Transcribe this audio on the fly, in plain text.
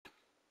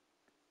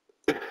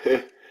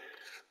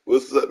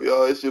What's up,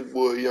 y'all? It's your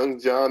boy Young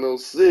John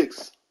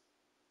 06.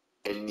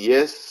 And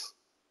yes,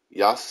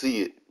 y'all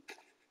see it.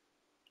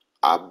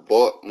 I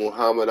bought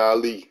Muhammad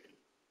Ali.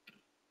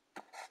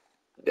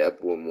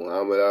 That boy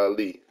Muhammad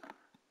Ali.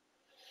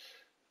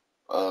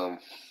 Um,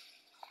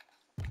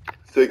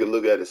 Take a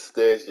look at his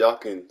stats. Y'all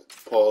can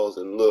pause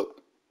and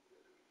look.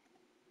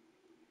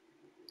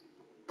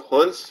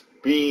 Punch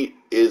speed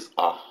is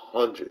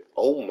 100.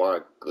 Oh my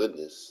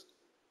goodness.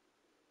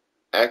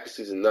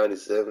 Accuracy is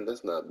 97.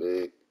 That's not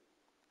big.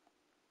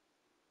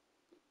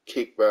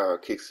 Kick power,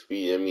 kick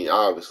speed. I mean,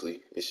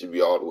 obviously, it should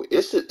be all the way.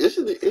 It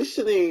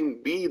shouldn't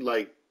even be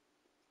like,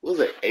 what was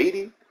that,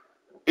 80?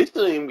 It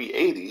shouldn't even be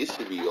 80. It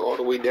should be all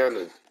the way down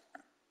to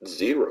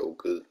 0.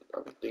 Cause I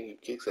don't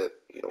think he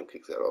don't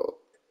kicks at all.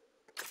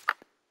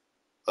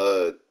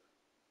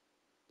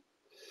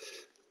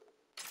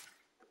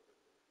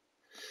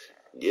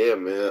 Yeah,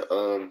 man.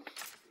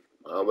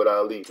 Muhammad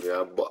Ali, man.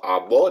 I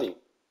bought him.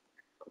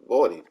 I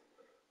bought him.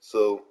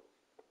 So,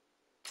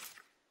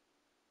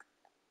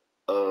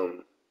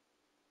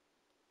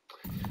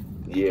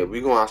 yeah,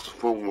 we gonna have to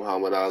support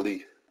Muhammad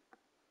Ali.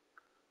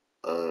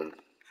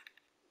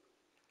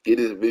 Get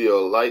this video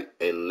a like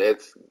and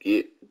let's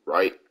get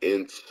right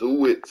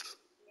into it.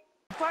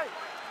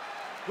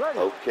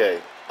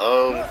 Okay.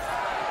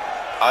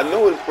 I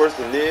know who this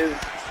person is.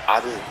 I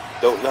just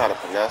don't know how to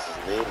pronounce his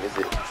name. Is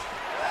it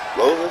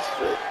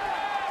Rosenstrick?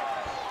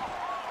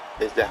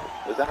 Is that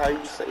how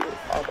you say it?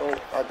 I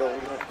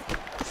don't know.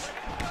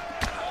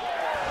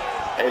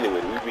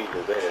 Anyway, we beating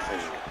his ass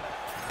anyway.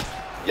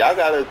 Y'all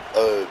gotta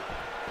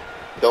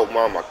don't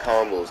mind my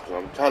combos because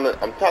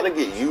I'm trying to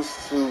get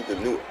used to the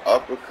new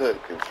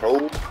uppercut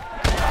control.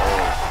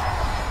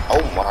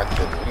 Oh my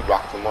goodness, we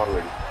rocked him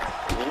already.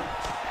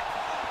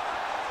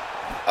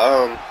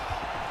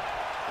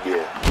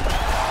 Yeah.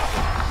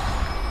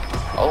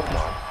 Oh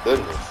my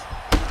goodness.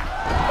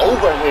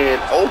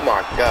 Overhand. Oh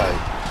my god.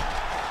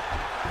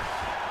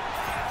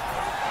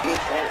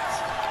 Defense.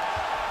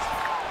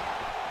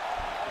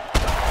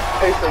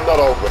 Taste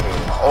another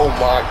overhand. Oh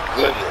my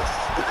goodness.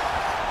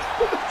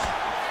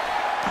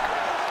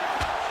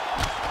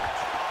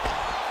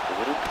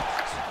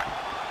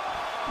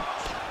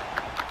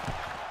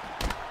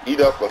 Eat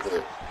up with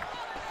it.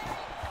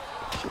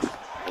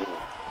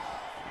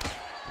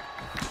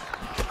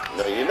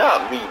 No, you're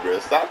not me, bro.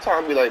 Stop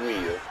trying to be like me,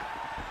 yo.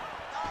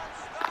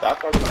 Stop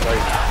trying to be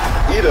like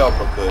eat up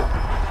with it.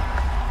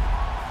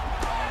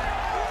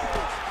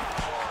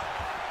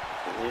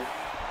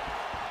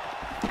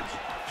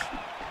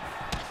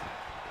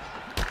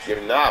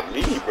 You're not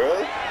me,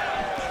 bro.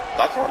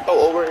 Stop trying to throw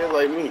overhand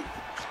like me.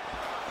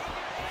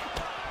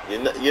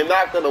 You're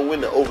not gonna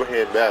win the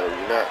overhand battle.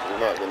 You're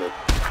not gonna.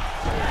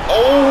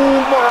 Oh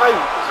my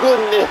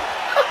goodness!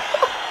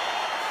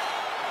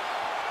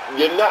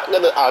 You're not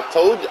gonna. I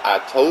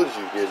told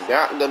you, you're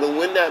not gonna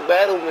win that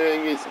battle,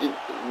 man.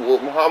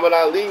 With Muhammad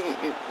Ali,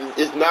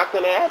 it's not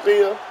gonna happen.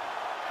 Yo.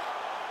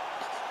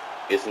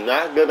 It's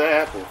not gonna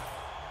happen.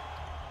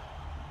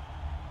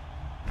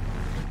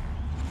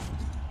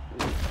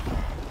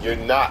 You're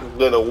not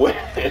gonna win.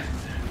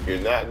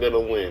 You're not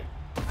gonna win.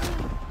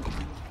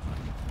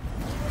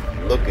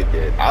 Look at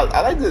that.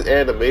 I like this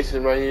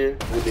animation right here.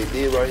 What they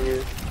did right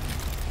here.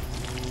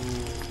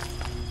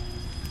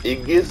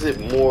 It gives it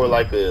more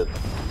like a.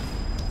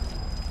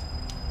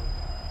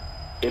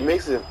 It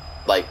makes it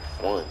like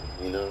fun,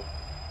 you know.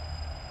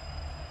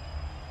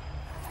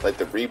 Like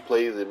the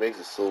replays, it makes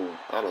it so,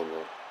 I don't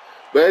know.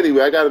 But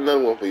anyway, I got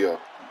another one for y'all.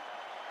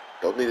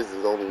 Don't think this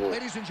is the only one.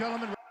 Ladies and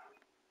gentlemen.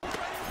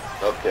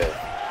 Okay.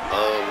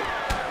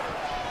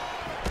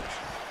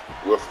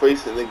 We're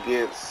facing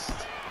against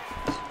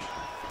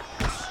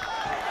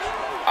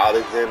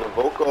Alexander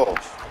Volkov.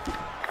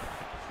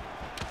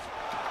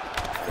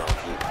 No,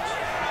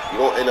 you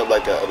won't end up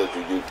like that other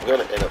dude. You're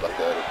gonna end up like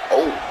that other.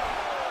 Oh!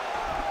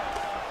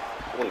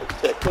 You want the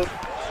tech hook?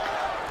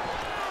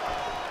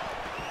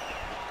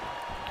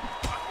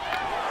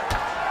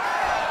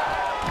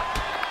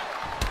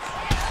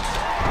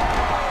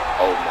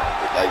 Oh my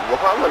god. Like,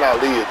 Muhammad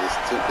Ali is just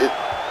too.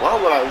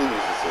 Muhammad Ali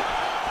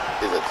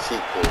is a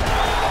cheat code.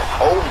 Like,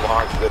 oh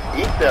my god.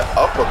 Eat that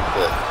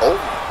uppercut. Oh,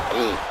 I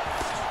mean,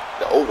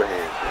 the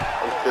overhand.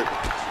 I'm tripping.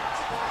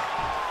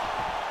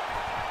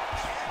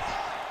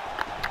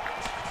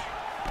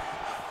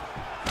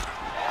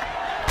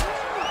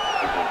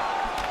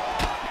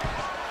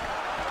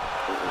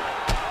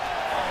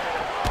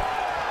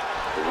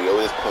 We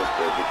always punch,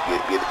 bro.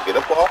 Get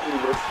up off me,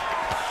 bro.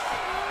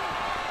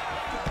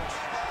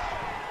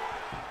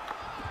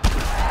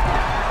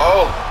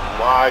 Oh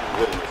my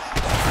goodness.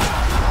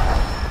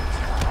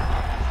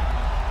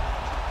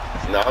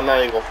 Now I'm not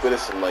even gonna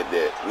finish him like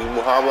that. We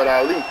Muhammad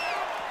Ali.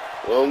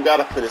 We don't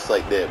gotta finish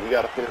like that. We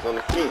gotta finish on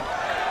the feet.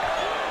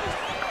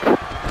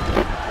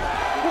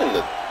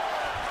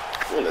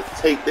 You want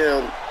to take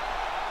down.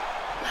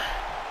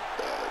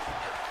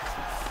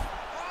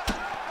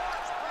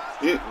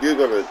 You're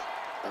gonna.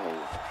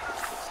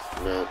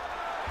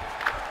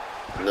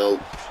 No.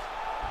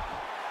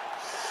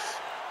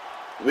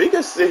 We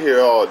can sit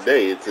here all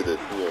day until the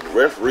the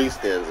referee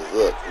stands us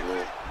up.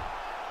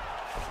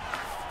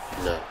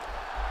 No,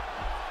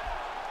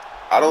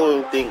 I don't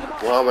even think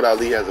Muhammad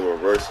Ali has a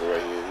reversal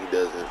right here. He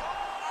doesn't.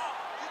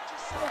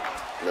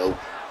 Nope.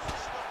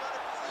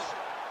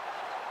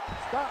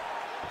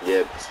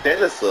 Yeah,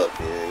 stand us up,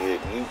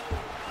 man.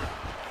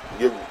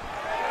 You're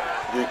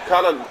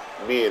kind of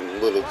being a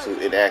little too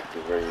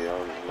inactive right here.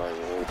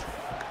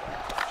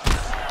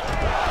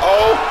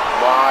 Oh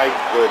my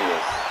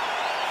goodness.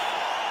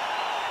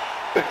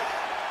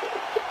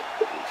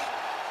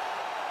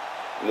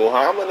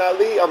 Muhammad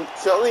Ali, I'm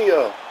telling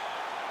you,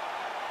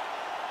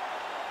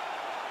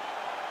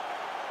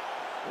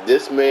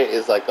 this man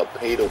is like a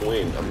pay to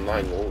win. I'm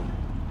not going.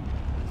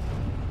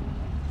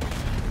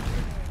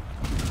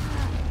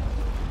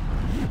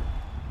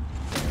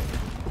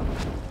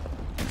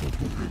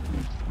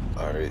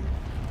 Alright.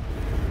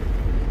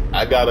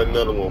 I got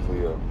another one for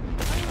you.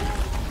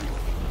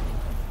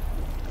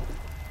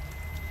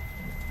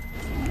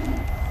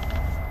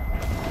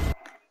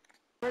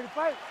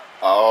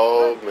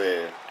 Oh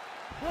man.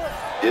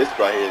 This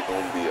right here is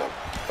gonna be a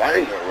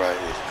banger right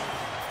here.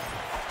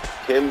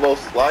 Kimbo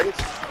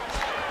Slice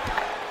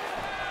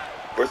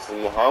versus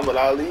Muhammad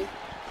Ali.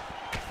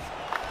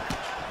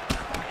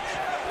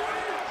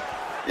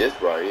 This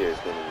right here is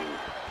gonna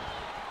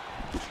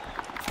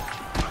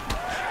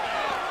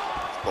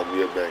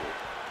be a banger.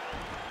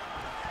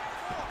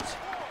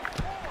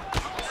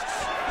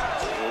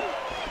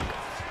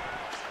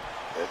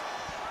 Okay.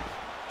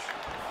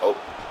 Oh.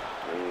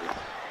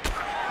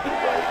 Keep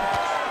right.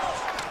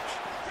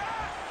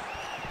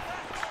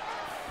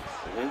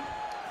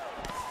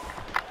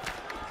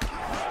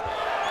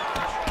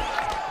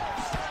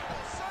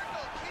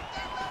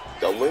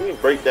 Don't make me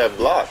break that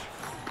block.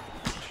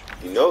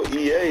 You know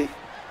EA,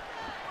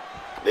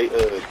 they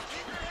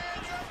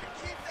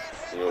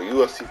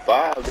UFC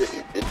 5,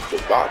 the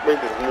block break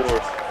is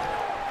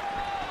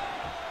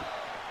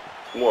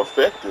more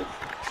effective.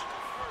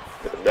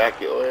 Better back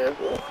your ass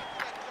up.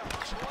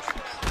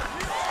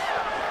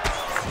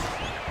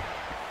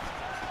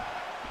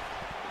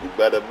 You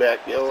better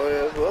back your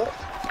ass up.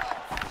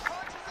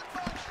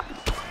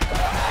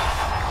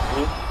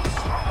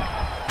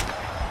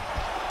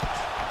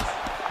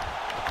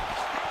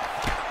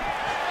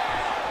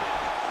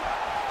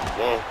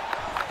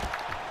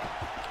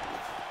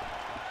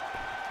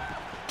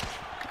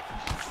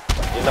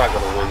 You're not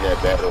gonna win that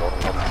battle. I'm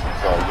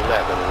sorry, you're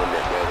not gonna win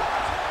that battle.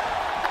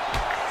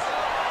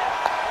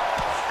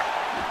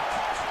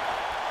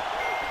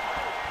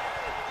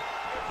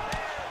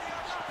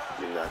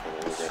 You're not gonna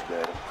win that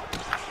battle.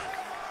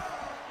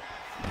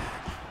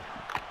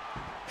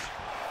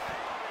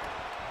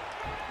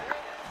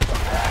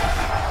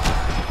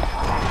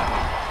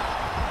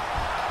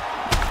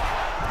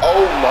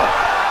 Oh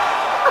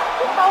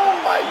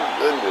my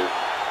goodness.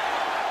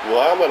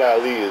 Muhammad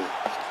Ali is,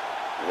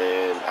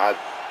 man,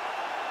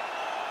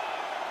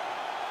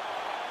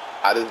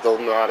 I just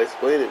don't know how to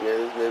explain it, man.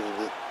 This man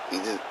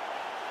is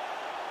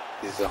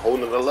he's a whole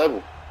nother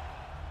level.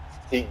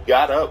 He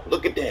got up,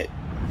 look at that.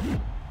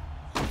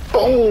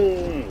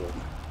 Boom!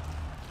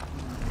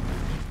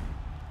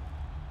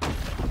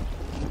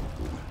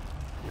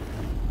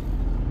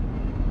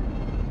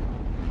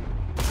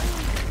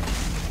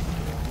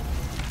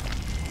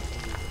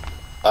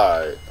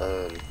 Alright,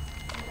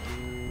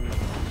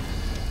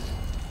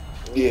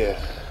 yeah.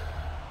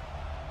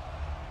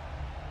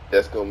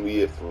 That's gonna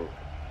be it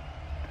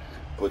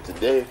for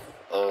today.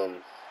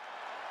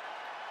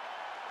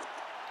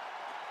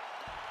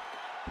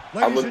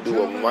 I'm gonna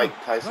do a Mike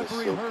Tyson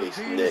showcase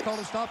next. Called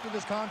a stop to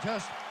this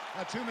contest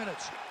at 2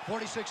 minutes,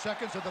 46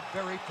 seconds of the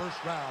very first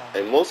round.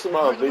 And most of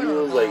my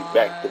videos, like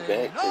back to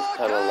back, is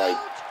kind of like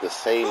the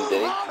same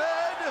day,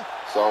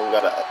 so I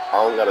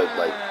don't gotta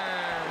like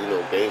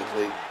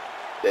gameplay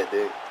that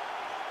day.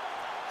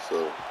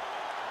 So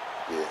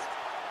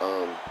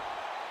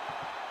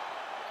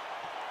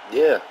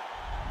yeah.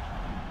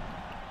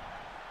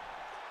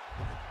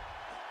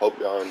 Hope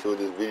y'all enjoyed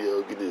this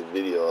video. Give this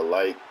video a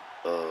like.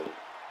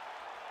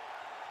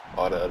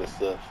 All the other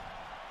stuff.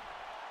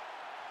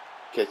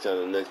 Catch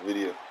y'all in the next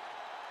video.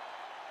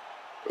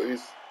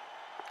 Peace.